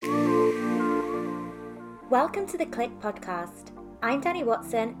Welcome to the Click podcast. I'm Danny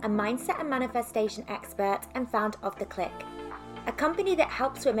Watson, a mindset and manifestation expert and founder of The Click, a company that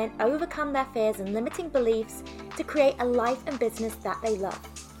helps women overcome their fears and limiting beliefs to create a life and business that they love.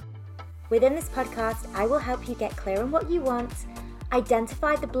 Within this podcast, I will help you get clear on what you want,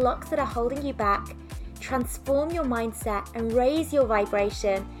 identify the blocks that are holding you back, transform your mindset and raise your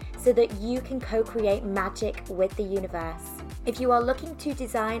vibration so that you can co-create magic with the universe. If you are looking to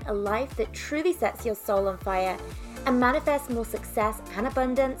design a life that truly sets your soul on fire and manifest more success and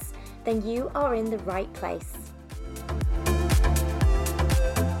abundance, then you are in the right place.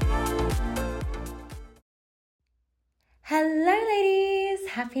 Hello ladies,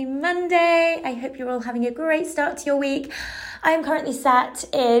 happy Monday. I hope you're all having a great start to your week. I am currently sat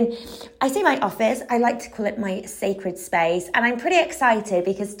in, I say my office, I like to call it my sacred space, and I'm pretty excited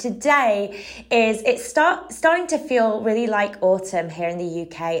because today it's starting to feel really like autumn here in the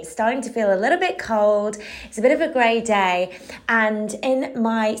UK. It's starting to feel a little bit cold, it's a bit of a grey day, and in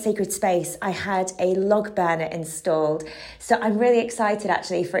my sacred space I had a log burner installed, so I'm really excited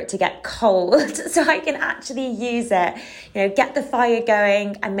actually for it to get cold so I can actually use it, get the fire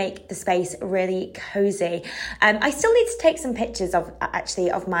going and make the space really cozy. I still need to take some pictures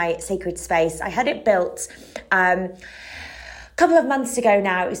of my sacred space. I had it built a couple of months ago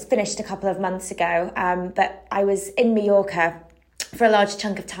now. It was finished a couple of months ago, but I was in Mallorca for a large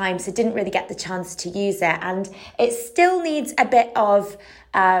chunk of time, so didn't really get the chance to use it, and it still needs a bit of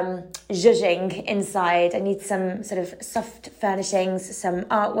zhuzhing inside. I need some sort of soft furnishings, some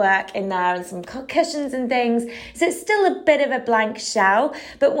artwork in there and some cushions and things, so it's still a bit of a blank shell,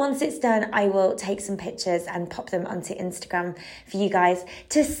 but once it's done I will take some pictures and pop them onto Instagram for you guys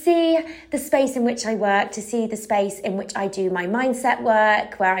to see the space in which I work, to see the space in which I do my mindset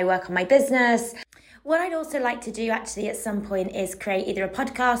work, where I work on my business. What I'd also like to do actually at some point is create either a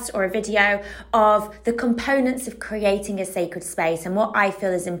podcast or a video of the components of creating a sacred space and what I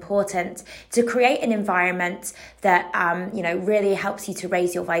feel is important to create an environment that, really helps you to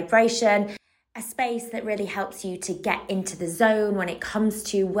raise your vibration. A space that really helps you to get into the zone when it comes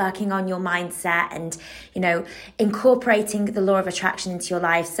to working on your mindset and, incorporating the law of attraction into your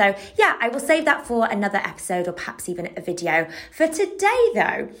life. So yeah, I will save that for another episode or perhaps even a video. For today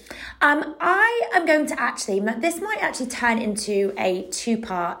though, I am going to this might actually turn into a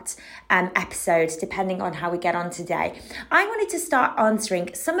two-part episode depending on how we get on today. I wanted to start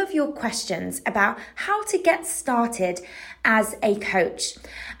answering some of your questions about how to get started as a coach,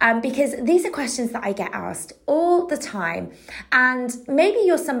 because these are questions that I get asked all the time, and maybe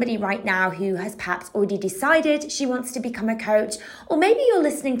you're somebody right now who has perhaps already decided she wants to become a coach, or maybe you're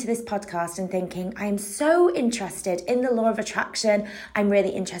listening to this podcast and thinking, I am so interested in the law of attraction, I'm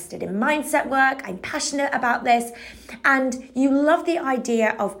really interested in mindset work, I'm passionate about this, and you love the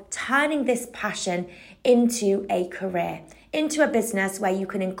idea of turning this passion into a career, into a business where you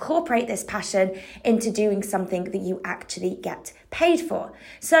can incorporate this passion into doing something that you actually get paid for.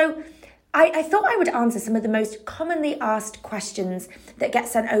 So I thought I would answer some of the most commonly asked questions that get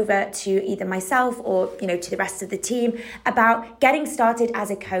sent over to either myself or, to the rest of the team about getting started as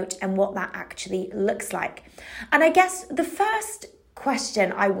a coach and what that actually looks like. And I guess the first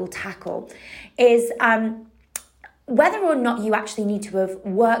question I will tackle is whether or not you actually need to have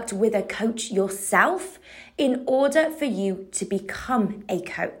worked with a coach yourself in order for you to become a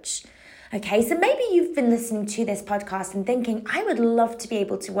coach. Okay, so maybe you've been listening to this podcast and thinking, I would love to be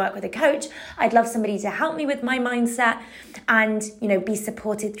able to work with a coach. I'd love somebody to help me with my mindset and, be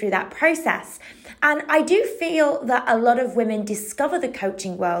supported through that process. And I do feel that a lot of women discover the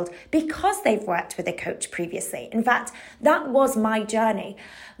coaching world because they've worked with a coach previously. In fact, that was my journey.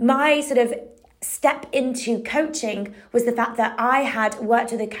 My sort of step into coaching was the fact that I had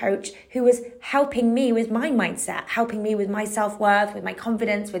worked with a coach who was helping me with my mindset, helping me with my self-worth, with my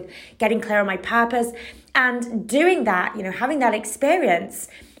confidence, with getting clear on my purpose. And doing that, having that experience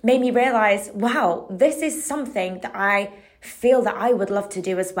made me realize, wow, this is something that I feel that I would love to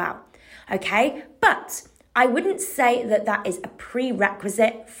do as well. Okay, but I wouldn't say that that is a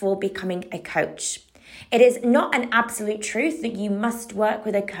prerequisite for becoming a coach. It is not an absolute truth that you must work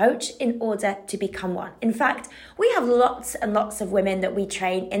with a coach in order to become one. In fact, we have lots and lots of women that we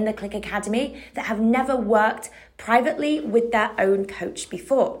train in the Click Academy that have never worked privately with their own coach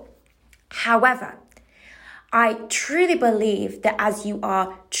before. However, I truly believe that as you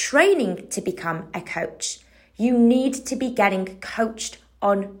are training to become a coach, you need to be getting coached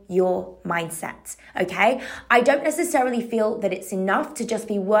on your mindset, okay? I don't necessarily feel that it's enough to just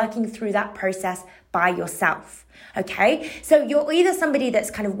be working through that process by yourself, okay? So you're either somebody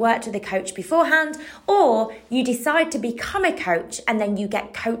that's kind of worked with a coach beforehand, or you decide to become a coach and then you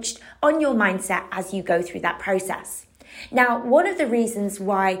get coached on your mindset as you go through that process. Now, one of the reasons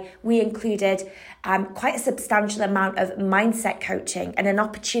why we included quite a substantial amount of mindset coaching and an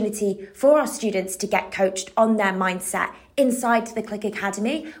opportunity for our students to get coached on their mindset inside the Click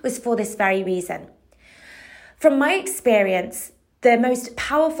Academy was for this very reason. From my experience, the most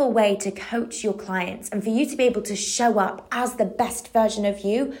powerful way to coach your clients and for you to be able to show up as the best version of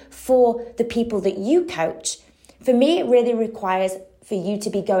you for the people that you coach, for me, it really requires for you to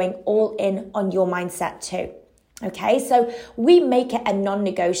be going all in on your mindset too. Okay, so we make it a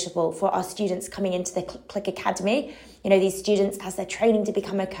non-negotiable for our students coming into the Click Academy. You know, these students, as they're training to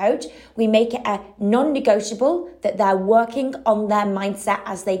become a coach, we make it a non-negotiable that they're working on their mindset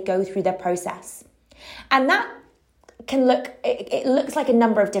as they go through their process. And that it looks like a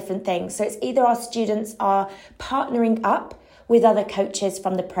number of different things. So it's either our students are partnering up with other coaches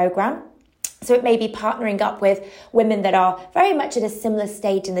from the program. So it may be partnering up with women that are very much at a similar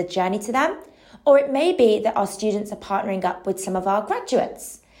stage in the journey to them. Or it may be that our students are partnering up with some of our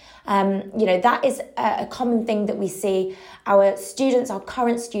graduates. That is a common thing that we see our students, our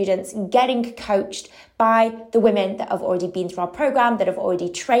current students, getting coached by the women that have already been through our program, that have already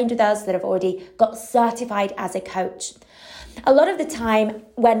trained with us, that have already got certified as a coach. A lot of the time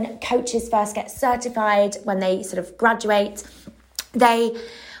when coaches first get certified, when they sort of graduate, they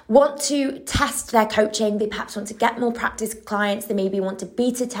want to test their coaching. They perhaps want to get more practice clients. They maybe want to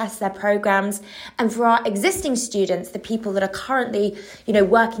beta test their programs. And for our existing students, the people that are currently,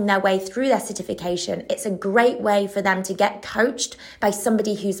 working their way through their certification, it's a great way for them to get coached by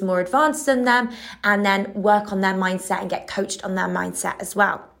somebody who's more advanced than them and then work on their mindset and get coached on their mindset as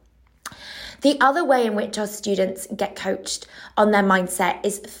well. The other way in which our students get coached on their mindset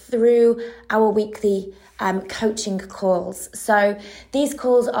is through our weekly coaching calls. So these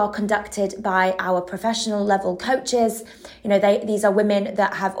calls are conducted by our professional level coaches. These are women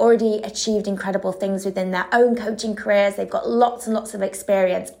that have already achieved incredible things within their own coaching careers. They've got lots and lots of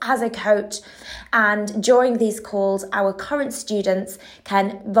experience as a coach. And during these calls, our current students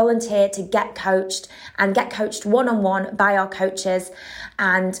can volunteer to get coached and get coached one-on-one by our coaches.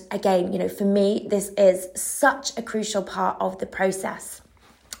 And again, for me, this is such a crucial part of the process.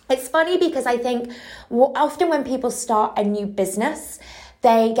 It's funny because I think often when people start a new business,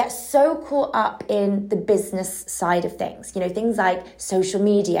 they get so caught up in the business side of things, things like social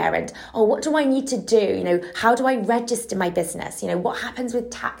media and, what do I need to do? How do I register my business? What happens with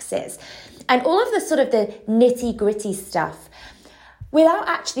taxes? And all of the sort of the nitty gritty stuff without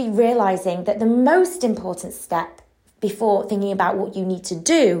actually realizing that the most important step before thinking about what you need to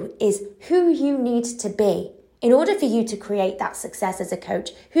do is who you need to be. In order for you to create that success as a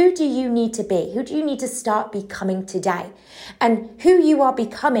coach, who do you need to be? Who do you need to start becoming today? And who you are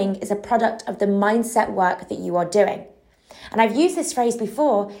becoming is a product of the mindset work that you are doing. And I've used this phrase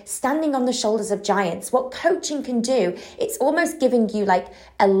before, standing on the shoulders of giants. What coaching can do, it's almost giving you like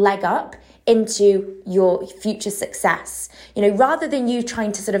a leg up into your future success. Rather than you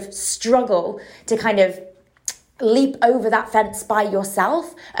trying to sort of struggle to kind of leap over that fence by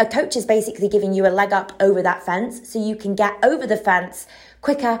yourself, a coach is basically giving you a leg up over that fence so you can get over the fence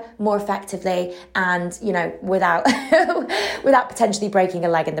quicker, more effectively, and without without potentially breaking a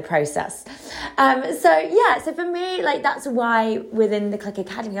leg in the process. So for me, that's why within the Click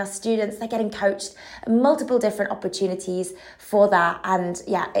Academy, our students, they're getting coached multiple different opportunities for that, and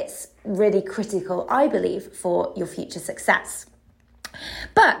it's really critical, I believe, for your future success.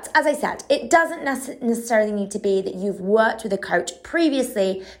 But as I said, it doesn't necessarily need to be that you've worked with a coach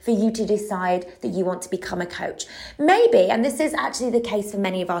previously for you to decide that you want to become a coach. Maybe, and this is actually the case for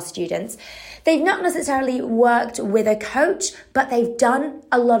many of our students, they've not necessarily worked with a coach, but they've done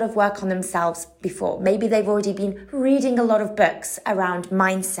a lot of work on themselves before. Maybe they've already been reading a lot of books around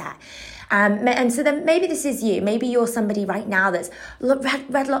mindset. And so then maybe this is you. Maybe you're somebody right now that's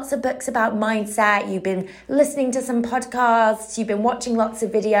read lots of books about mindset. You've been listening to some podcasts. You've been watching lots of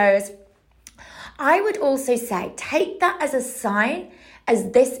videos. I would also say take that as a sign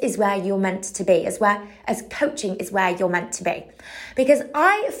as this is where you're meant to be, as coaching is where you're meant to be. Because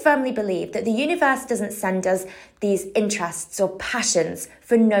I firmly believe that the universe doesn't send us these interests or passions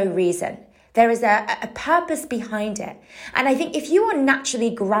for no reason. There is a purpose behind it. And I think if you are naturally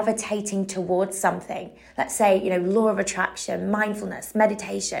gravitating towards something, let's say, law of attraction, mindfulness,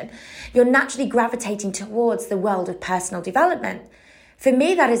 meditation, you're naturally gravitating towards the world of personal development. For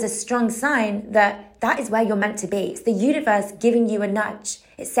me, that is a strong sign that is where you're meant to be. It's the universe giving you a nudge.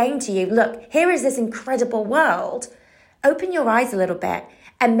 It's saying to you, look, here is this incredible world. Open your eyes a little bit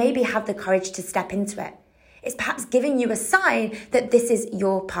and maybe have the courage to step into it. It's perhaps giving you a sign that this is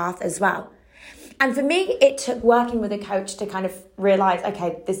your path as well. And for me, it took working with a coach to kind of realize,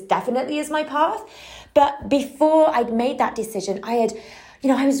 okay, this definitely is my path. But before I'd made that decision, I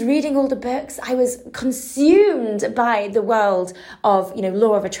was reading all the books. I was consumed by the world of,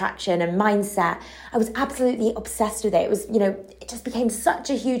 law of attraction and mindset. I was absolutely obsessed with it. It was, it just became such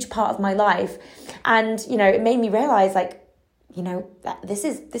a huge part of my life. And, it made me realize that this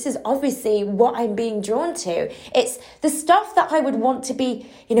is obviously what I'm being drawn to. It's the stuff that I would want to be,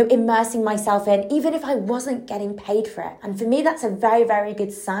 immersing myself in, even if I wasn't getting paid for it. And for me, that's a very, very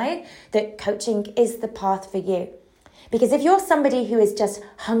good sign that coaching is the path for you. Because if you're somebody who is just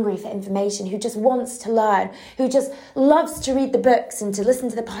hungry for information, who just wants to learn, who just loves to read the books and to listen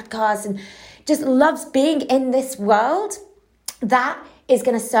to the podcasts and just loves being in this world, that is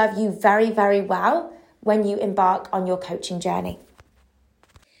going to serve you very, very well when you embark on your coaching journey.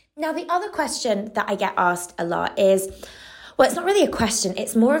 Now, the other question that I get asked a lot is, well, it's not really a question.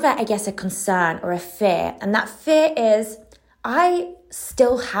 It's more of a concern or a fear. And that fear is, I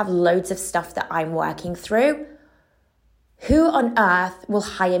still have loads of stuff that I'm working through. Who on earth will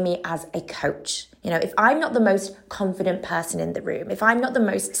hire me as a coach? If I'm not the most confident person in the room, if I'm not the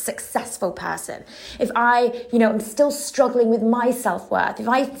most successful person, if I'm still struggling with my self-worth, if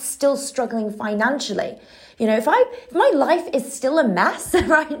I'm still struggling financially, if my life is still a mess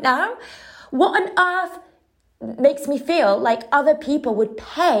right now, what on earth makes me feel like other people would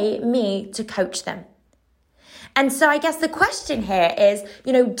pay me to coach them? And so I guess the question here is,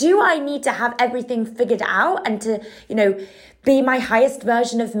 do I need to have everything figured out and to, be my highest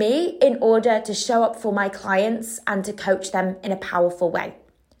version of me in order to show up for my clients and to coach them in a powerful way?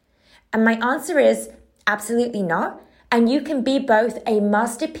 And my answer is absolutely not. And you can be both a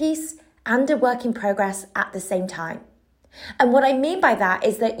masterpiece and a work in progress at the same time. And what I mean by that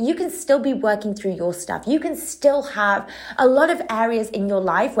is that you can still be working through your stuff. You can still have a lot of areas in your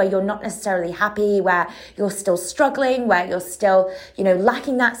life where you're not necessarily happy, where you're still struggling, where you're still,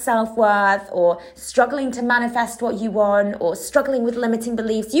 lacking that self-worth or struggling to manifest what you want or struggling with limiting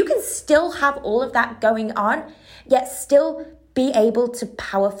beliefs. You can still have all of that going on, yet still be able to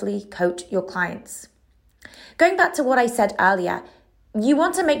powerfully coach your clients. Going back to what I said earlier, you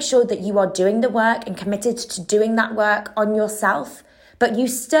want to make sure that you are doing the work and committed to doing that work on yourself, but you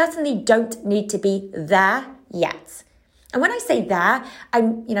certainly don't need to be there yet. And when I say there,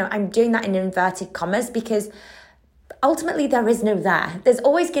 I'm doing that in inverted commas because ultimately there is no there. There's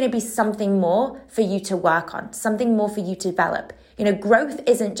always going to be something more for you to work on, something more for you to develop. Growth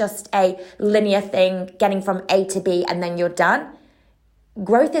isn't just a linear thing, getting from A to B and then you're done.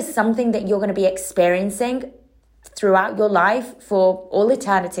 Growth is something that you're going to be experiencing throughout your life for all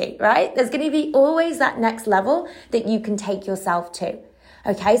eternity, right? There's going to be always that next level that you can take yourself to.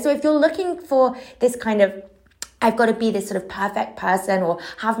 Okay, so if you're looking for this kind of, I've got to be this sort of perfect person or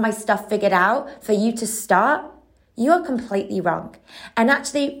have my stuff figured out for you to start, you are completely wrong. And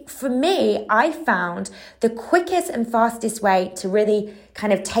actually, for me, I found the quickest and fastest way to really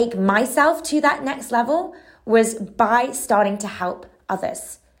kind of take myself to that next level was by starting to help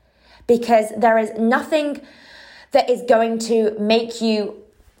others. Because there is nothing that is going to make you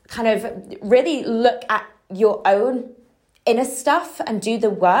kind of really look at your own inner stuff and do the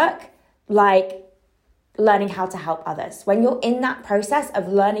work like learning how to help others. When you're in that process of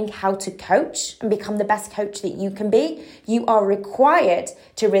learning how to coach and become the best coach that you can be, you are required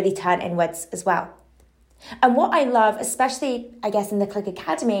to really turn inwards as well. And what I love, especially, I guess, in the Click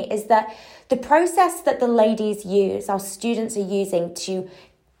Academy, is that the process that the ladies use, our students are using to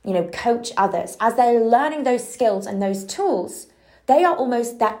coach others, as they're learning those skills and those tools, they are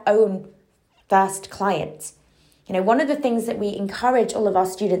almost their own first client. One of the things that we encourage all of our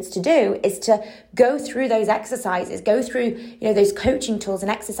students to do is to go through those exercises, go through, those coaching tools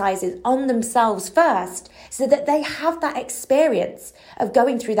and exercises on themselves first, so that they have that experience of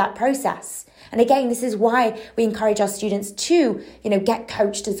going through that process. And again, this is why we encourage our students to, get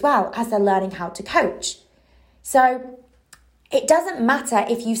coached as well as they're learning how to coach. So it doesn't matter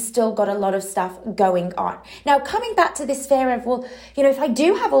if you've still got a lot of stuff going on. Now, coming back to this fear of, well, if I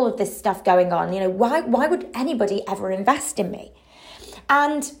do have all of this stuff going on, why would anybody ever invest in me?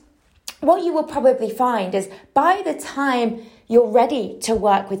 And what you will probably find is by the time you're ready to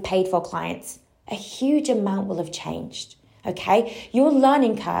work with paid for clients, a huge amount will have changed. Okay, your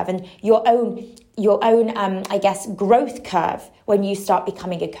learning curve and your own your own, growth curve when you start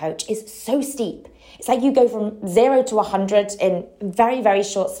becoming a coach is so steep. It's like you go from 0 to 100 in very, very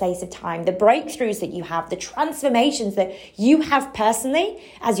short space of time. The breakthroughs that you have, the transformations that you have personally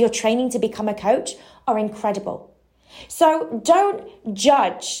as you're training to become a coach are incredible. So don't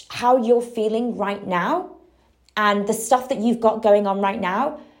judge how you're feeling right now and the stuff that you've got going on right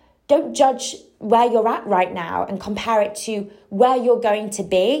now. Don't judge where you're at right now and compare it to where you're going to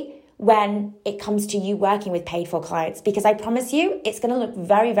be when it comes to you working with paid for clients, because I promise you, it's going to look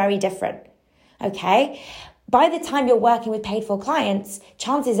very, very different. Okay? By the time you're working with paid for clients,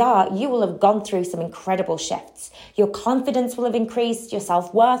 chances are you will have gone through some incredible shifts. Your confidence will have increased, your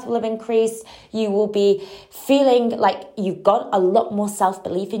self-worth will have increased, you will be feeling like you've got a lot more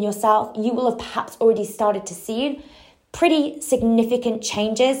self-belief in yourself. You will have perhaps already started to see pretty significant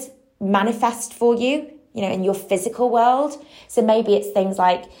changes manifest for you, in your physical world. So maybe it's things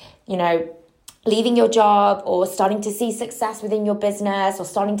like, leaving your job or starting to see success within your business or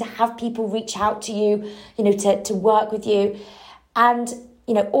starting to have people reach out to you, to work with you. And,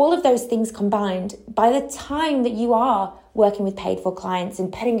 all of those things combined, by the time that you are working with paid for clients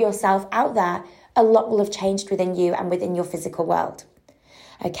and putting yourself out there, a lot will have changed within you and within your physical world.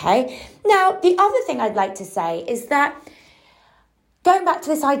 Okay. Now, the other thing I'd like to say is that going back to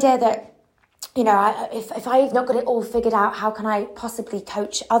this idea that, if I've not got it all figured out, how can I possibly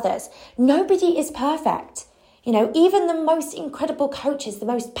coach others? Nobody is perfect. Even the most incredible coaches, the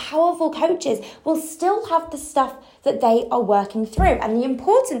most powerful coaches will still have the stuff that they are working through. And the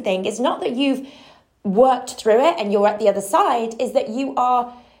important thing is not that you've worked through it and you're at the other side, is that you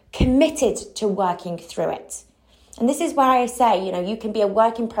are committed to working through it. And this is where I say, you can be a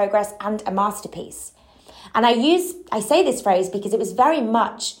work in progress and a masterpiece. And I say this phrase because it was very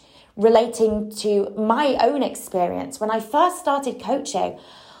much relating to my own experience. When I first started coaching,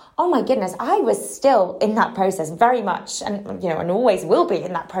 oh my goodness, I was still in that process very much, and always will be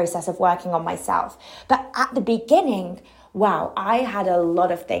in that process of working on myself. But at the beginning, wow, I had a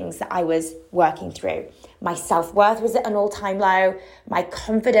lot of things that I was working through. My self-worth was at an all-time low. My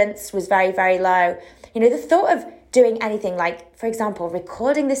confidence was very, very low. The thought of doing anything like, for example,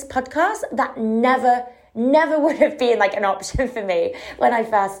 recording this podcast, that never would have been like an option for me when I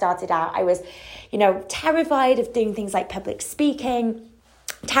first started out. I was, terrified of doing things like public speaking,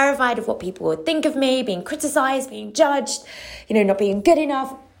 terrified of what people would think of me, being criticized, being judged, not being good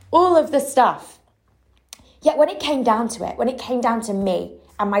enough, all of the stuff. Yet when it came down to it, when it came down to me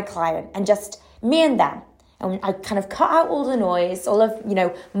and my client and just me and them, and I kind of cut out all the noise, all of,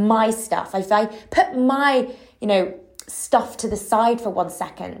 my stuff. If I put my, stuff to the side for 1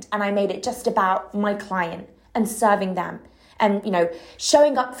 second and I made it just about my client and serving them and,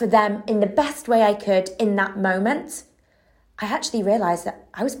 showing up for them in the best way I could in that moment, I actually realized that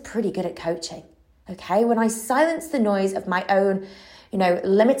I was pretty good at coaching. Okay. When I silenced the noise of my own,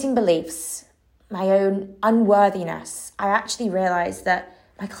 limiting beliefs, my own unworthiness, I actually realized that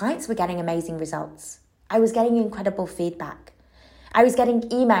my clients were getting amazing results. I was getting incredible feedback. I was getting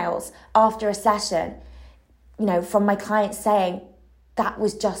emails after a session, from my clients saying, that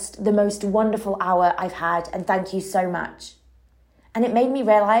was just the most wonderful hour I've had, and thank you so much. And it made me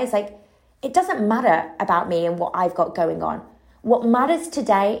realize, it doesn't matter about me and what I've got going on. What matters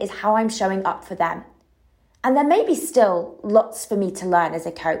today is how I'm showing up for them. And there may be still lots for me to learn as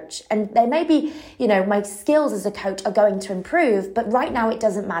a coach. And there may be, my skills as a coach are going to improve, but right now it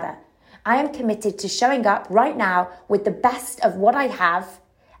doesn't matter. I am committed to showing up right now with the best of what I have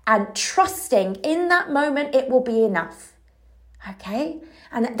and trusting in that moment it will be enough. Okay?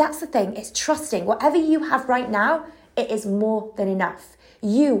 And that's the thing, it's trusting. Whatever you have right now, it is more than enough.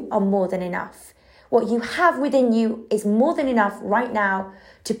 You are more than enough. What you have within you is more than enough right now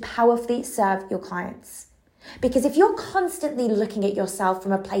to powerfully serve your clients. Because if you're constantly looking at yourself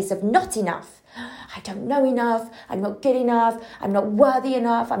from a place of not enough, I don't know enough, I'm not good enough, I'm not worthy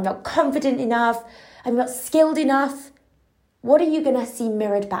enough, I'm not confident enough, I'm not skilled enough, what are you going to see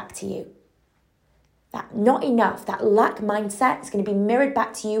mirrored back to you? That not enough, that lack mindset is going to be mirrored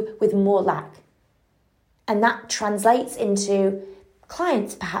back to you with more lack. And that translates into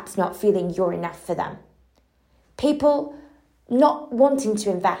clients perhaps not feeling you're enough for them. People not wanting to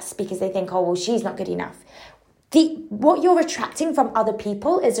invest because they think, oh, well, she's not good enough. What you're attracting from other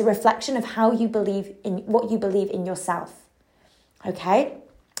people is a reflection of how you believe in what you believe in yourself. Okay?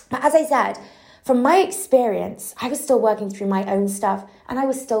 But as I said, from my experience, I was still working through my own stuff and I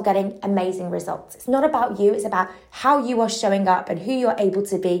was still getting amazing results. It's not about you, it's about how you are showing up and who you're able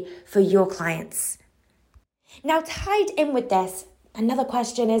to be for your clients. Now, tied in with this, another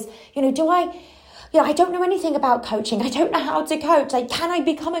question is, do I I don't know anything about coaching. I don't know how to coach. Like, can I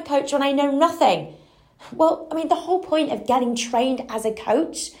become a coach when I know nothing? Well, I mean, the whole point of getting trained as a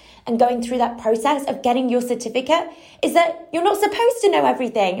coach and going through that process of getting your certificate is that you're not supposed to know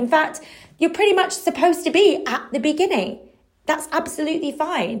everything. In fact, you're pretty much supposed to be at the beginning. That's absolutely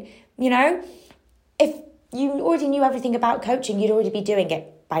fine. If you already knew everything about coaching, you'd already be doing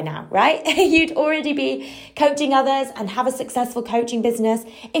it by now, right? You'd already be coaching others and have a successful coaching business.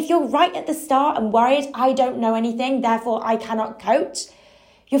 If you're right at the start and worried, I don't know anything, therefore I cannot coach,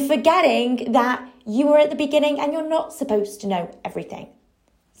 you're forgetting that you were at the beginning and you're not supposed to know everything.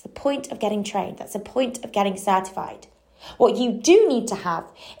 It's the point of getting trained. That's the point of getting certified. What you do need to have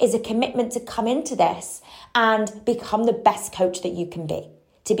is a commitment to come into this and become the best coach that you can be,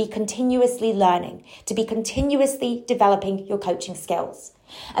 to be continuously learning, to be continuously developing your coaching skills.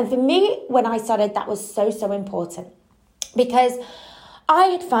 And for me, when I started, that was so, so important, because I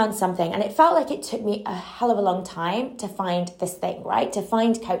had found something and it felt like it took me a hell of a long time to find this thing, right? To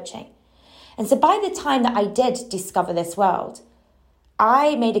find coaching. And so by the time that I did discover this world,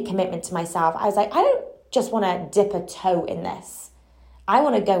 I made a commitment to myself. I was like, I don't just want to dip a toe in this. I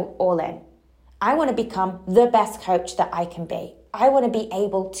want to go all in. I want to become the best coach that I can be. I want to be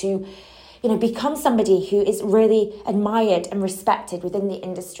able to, become somebody who is really admired and respected within the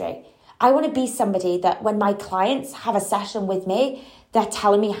industry. I want to be somebody that when my clients have a session with me, they're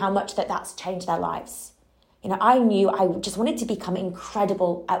telling me how much that's changed their lives. I knew I just wanted to become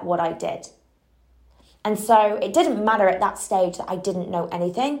incredible at what I did. And so it didn't matter at that stage that I didn't know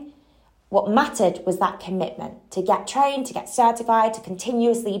anything. What mattered was that commitment to get trained, to get certified, to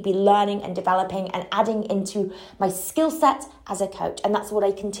continuously be learning and developing and adding into my skill set as a coach. And that's what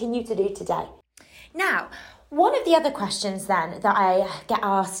I continue to do today. Now, one of the other questions then that I get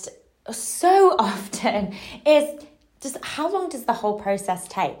asked so often is just how long does the whole process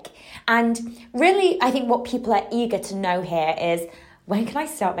take? And really, I think what people are eager to know here is, when can I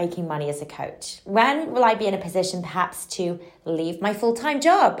start making money as a coach? When will I be in a position perhaps to leave my full-time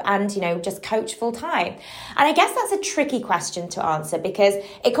job and, just coach full-time? And I guess that's a tricky question to answer because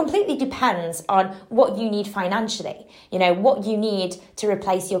it completely depends on what you need financially, what you need to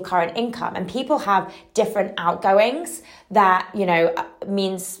replace your current income. And people have different outgoings that,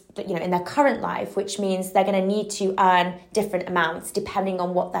 means that, in their current life, which means they're going to need to earn different amounts depending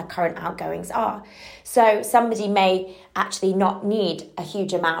on what their current outgoings are. So somebody may actually not need a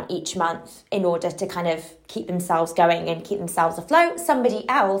huge amount each month in order to kind of keep themselves going and keep themselves afloat. Somebody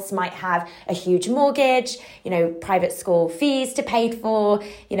else might have a huge mortgage, private school fees to pay for,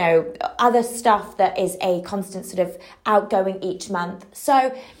 other stuff that is a constant sort of outgoing each month.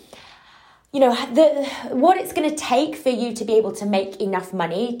 So, what it's going to take for you to be able to make enough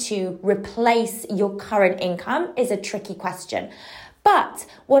money to replace your current income is a tricky question. But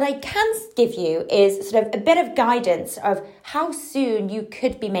what I can give you is sort of a bit of guidance of how soon you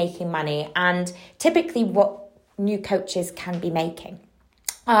could be making money and typically what new coaches can be making.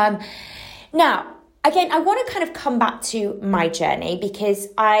 Now, again, I want to kind of come back to my journey because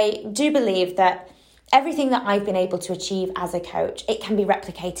I do believe that everything that I've been able to achieve as a coach, it can be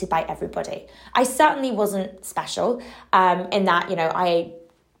replicated by everybody. I certainly wasn't special in that, I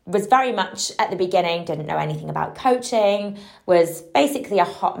was very much at the beginning, didn't know anything about coaching, was basically a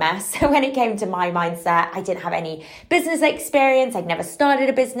hot mess. When it came to my mindset, I didn't have any business experience. I'd never started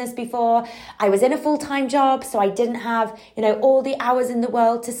a business before. I was in a full-time job, so I didn't have, all the hours in the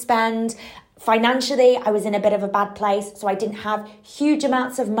world to spend. Financially, I was in a bit of a bad place, so I didn't have huge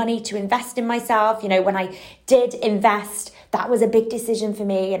amounts of money to invest in myself. When I did invest, that was a big decision for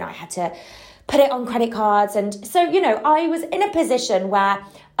me, and I had to put it on credit cards. And so, I was in a position where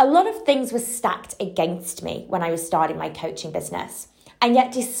a lot of things were stacked against me when I was starting my coaching business. And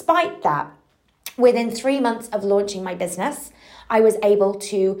yet, despite that, within 3 months of launching my business, I was able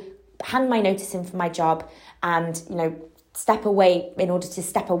to hand my notice in for my job and, step away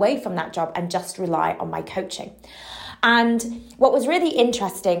from that job and just rely on my coaching. And what was really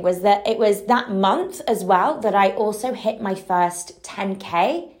interesting was that it was that month as well that I also hit my first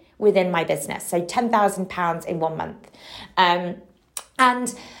 10K within my business. So £10,000 in 1 month.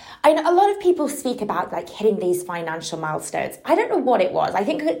 And I know a lot of people speak about like hitting these financial milestones. I don't know what it was. I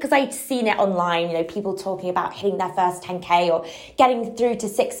think because I'd seen it online, people talking about hitting their first 10K or getting through to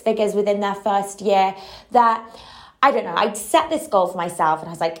 6 figures within their first year, that I don't know, I'd set this goal for myself and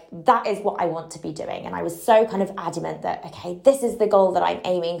I was like, that is what I want to be doing. And I was so kind of adamant that, okay, this is the goal that I'm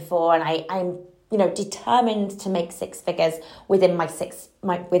aiming for. And I'm determined to make 6 figures within my first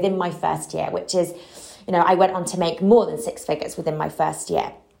year, which is, I went on to make more than 6 figures within my first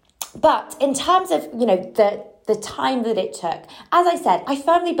year. But in terms of, the time that it took, as I said, I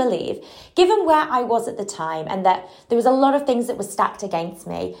firmly believe, given where I was at the time and that there was a lot of things that were stacked against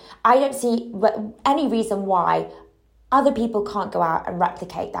me, I don't see any reason why other people can't go out and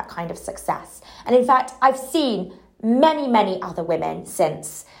replicate that kind of success. And in fact, I've seen many, many other women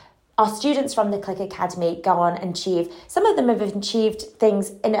since. Our students from the Click Academy go on and achieve, some of them have achieved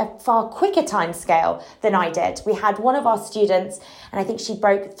things in a far quicker time scale than I did. We had one of our students, and I think she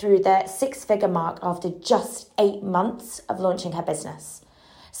broke through the 6-figure mark after just 8 months of launching her business.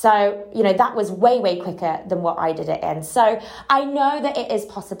 So, that was way, way quicker than what I did it in. So I know that it is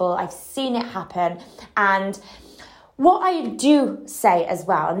possible. I've seen it happen. And what I do say as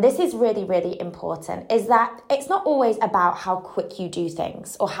well, and this is really, really important, is that it's not always about how quick you do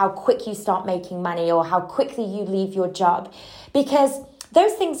things or how quick you start making money or how quickly you leave your job, because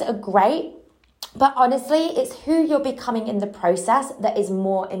those things are great, but honestly, it's who you're becoming in the process that is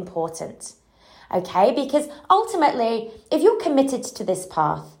more important, okay? Because ultimately, if you're committed to this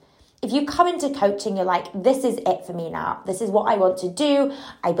path, if you come into coaching, you're like, this is it for me now. This is what I want to do.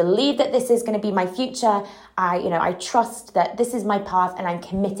 I believe that this is going to be my future. I trust that this is my path and I'm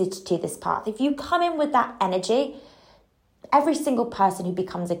committed to this path. If you come in with that energy, every single person who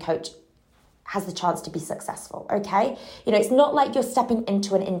becomes a coach has the chance to be successful, okay? It's not like you're stepping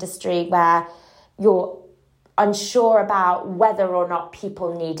into an industry where you're unsure about whether or not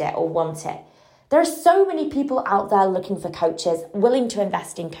people need it or want it. There are so many people out there looking for coaches, willing to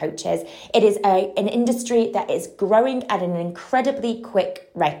invest in coaches. It is an industry that is growing at an incredibly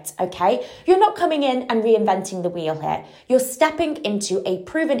quick rate, okay? You're not coming in and reinventing the wheel here. You're stepping into a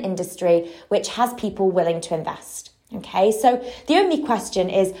proven industry which has people willing to invest. Okay, so the only question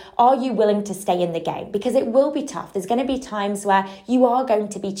is, are you willing to stay in the game? Because it will be tough. There's going to be times where you are going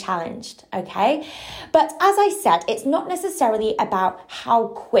to be challenged, okay? But as I said, it's not necessarily about how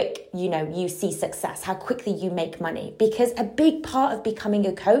quick, you see success, how quickly you make money, because a big part of becoming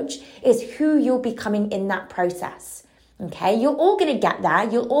a coach is who you're becoming in that process. Okay, you're all going to get there.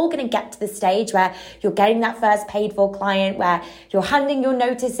 You're all going to get to the stage where you're getting that first paid for client, where you're handing your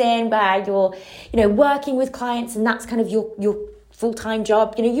notice in, where you're, working with clients, and that's kind of your full-time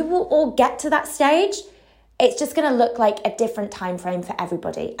job. You will all get to that stage. It's just going to look like a different time frame for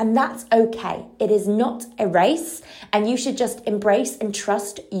everybody, and that's okay. It is not a race, and you should just embrace and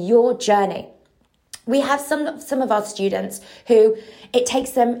trust your journey. We have some of our students who it takes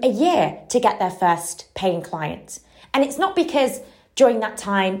them a year to get their first paying client. And it's not because during that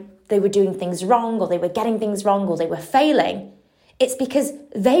time they were doing things wrong or they were getting things wrong or they were failing. It's because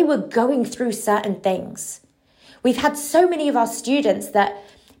they were going through certain things. We've had so many of our students that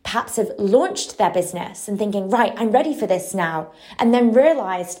perhaps have launched their business and thinking, right, I'm ready for this now. And then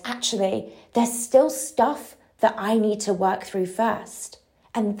realized, actually, there's still stuff that I need to work through first.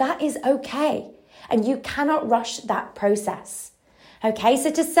 And that is okay. And you cannot rush that process. Okay, so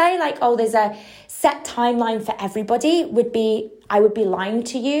to say there's a set timeline for everybody I would be lying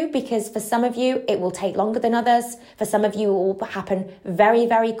to you, because for some of you, it will take longer than others. For some of you, it will happen very,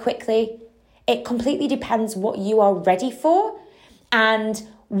 very quickly. It completely depends what you are ready for and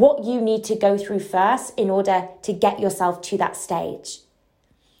what you need to go through first in order to get yourself to that stage.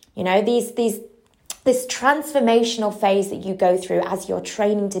 This transformational phase that you go through as you're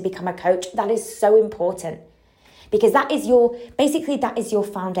training to become a coach, that is so important. Because that is your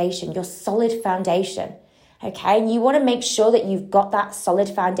foundation, your solid foundation, okay? And you want to make sure that you've got that solid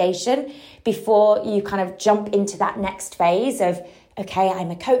foundation before you kind of jump into that next phase of, okay,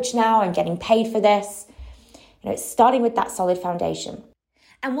 I'm a coach now, I'm getting paid for this. It's starting with that solid foundation.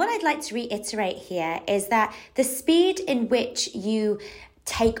 And what I'd like to reiterate here is that the speed in which you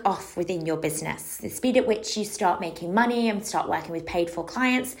take off within your business, the speed at which you start making money and start working with paid for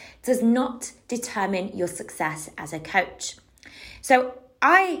clients, does not determine your success as a coach. So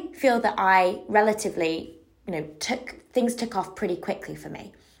I feel that I relatively, took off pretty quickly for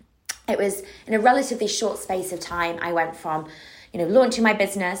me. It was in a relatively short space of time. I went from, launching my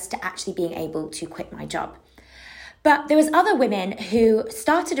business to actually being able to quit my job. But there was other women who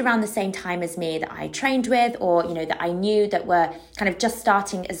started around the same time as me that I trained with, or, that I knew that were kind of just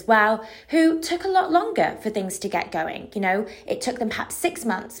starting as well, who took a lot longer for things to get going. It took them perhaps 6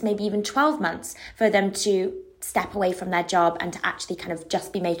 months, maybe even 12 months for them to step away from their job and to actually kind of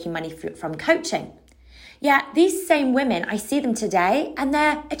just be making money from coaching. Yet these same women, I see them today and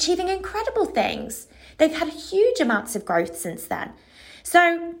they're achieving incredible things. They've had huge amounts of growth since then.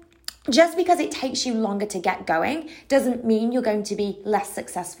 So just because it takes you longer to get going doesn't mean you're going to be less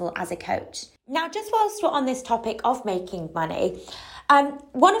successful as a coach. Now, just whilst we're on this topic of making money,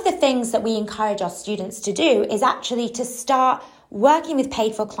 one of the things that we encourage our students to do is actually to start working with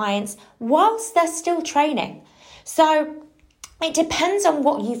paid for clients whilst they're still training. So it depends on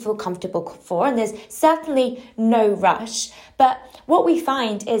what you feel comfortable for, and there's certainly no rush. But what we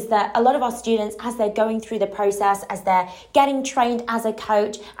find is that a lot of our students, as they're going through the process, as they're getting trained as a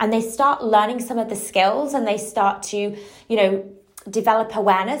coach, and they start learning some of the skills and they start to, develop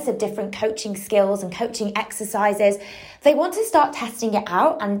awareness of different coaching skills and coaching exercises, they want to start testing it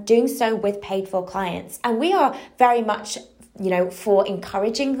out and doing so with paid for clients. And we are very much for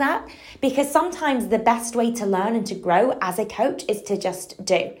encouraging that, because sometimes the best way to learn and to grow as a coach is to just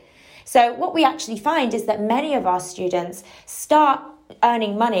do. So what we actually find is that many of our students start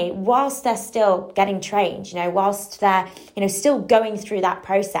earning money whilst they're still getting trained, whilst they're, still going through that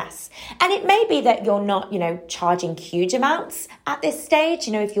process. And it may be that you're not, charging huge amounts at this stage.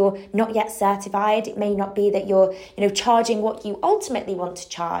 If you're not yet certified, it may not be that you're, charging what you ultimately want to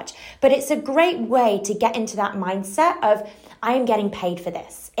charge. But it's a great way to get into that mindset of, I am getting paid for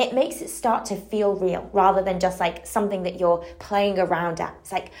this. It makes it start to feel real rather than just like something that you're playing around at.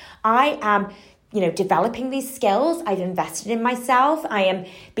 It's like, I am developing these skills. I've invested in myself. I am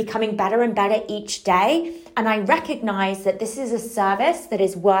becoming better and better each day. And I recognize that this is a service that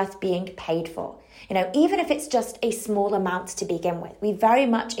is worth being paid for. Even if it's just a small amount to begin with, we very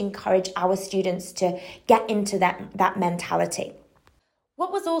much encourage our students to get into that mentality.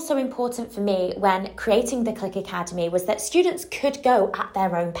 What was also important for me when creating the Click Academy was that students could go at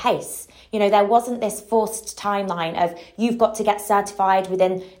their own pace. There wasn't this forced timeline of you've got to get certified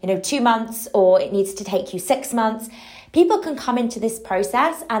within, 2 months, or it needs to take you 6 months. People can come into this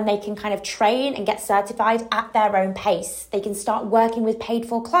process and they can kind of train and get certified at their own pace. They can start working with paid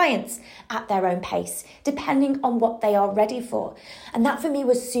for clients at their own pace, depending on what they are ready for. And that for me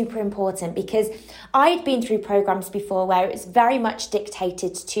was super important, because I'd been through programs before where it was very much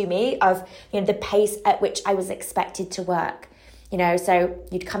dictated to me of, the pace at which I was expected to work. So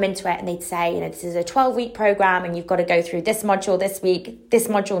you'd come into it and they'd say, this is a 12-week program and you've got to go through this module this week, this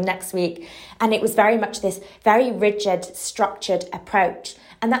module next week. And it was very much this very rigid, structured approach.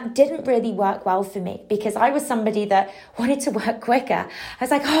 And that didn't really work well for me, because I was somebody that wanted to work quicker. I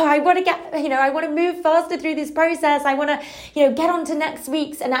was like, I want to get, I want to move faster through this process. I want to, get on to next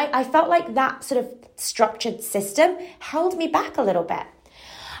week's. And I felt like that sort of structured system held me back a little bit.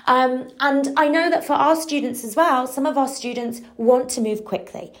 And I know that for our students as well, some of our students want to move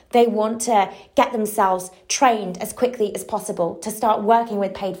quickly. They want to get themselves trained as quickly as possible, to start working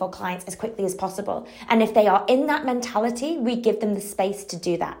with paid for clients as quickly as possible. And if they are in that mentality, we give them the space to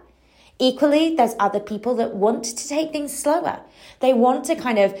do that. Equally, there's other people that want to take things slower. They want to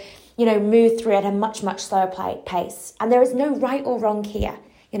kind of, move through at a much, much slower pace. And there is no right or wrong here.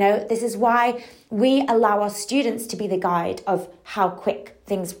 This is why we allow our students to be the guide of how quick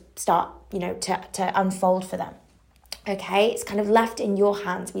things start, to unfold for them. Okay, it's kind of left in your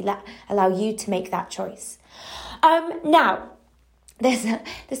hands. We allow you to make that choice. Now, there's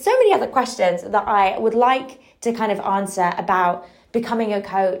so many other questions that I would like to kind of answer about becoming a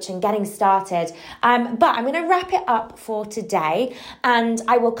coach and getting started. But I'm going to wrap it up for today, and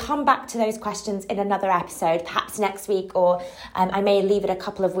I will come back to those questions in another episode, perhaps next week, or I may leave it a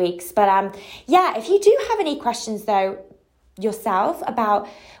couple of weeks. But if you do have any questions though, yourself about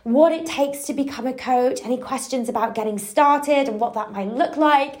what it takes to become a coach, any questions about getting started and what that might look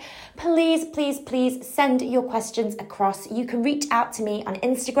like, please send your questions across. You can reach out to me on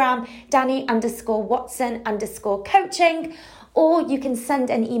Instagram, Danny_Watson_coaching, or you can send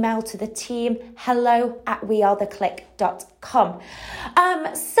an email to the team, hello@wearetheclick.com.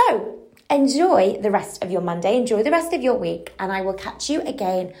 So enjoy the rest of your Monday, enjoy the rest of your week, and I will catch you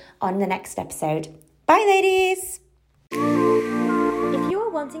again on the next episode. Bye, ladies. If you are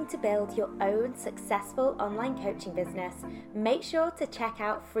wanting to build your own successful online coaching business, make sure to check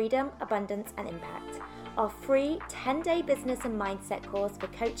out Freedom, Abundance and Impact, our free 10-day business and mindset course for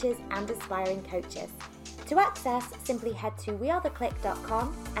coaches and aspiring coaches. To access, simply head to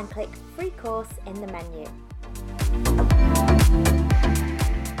wearetheclick.com and click free course in the menu.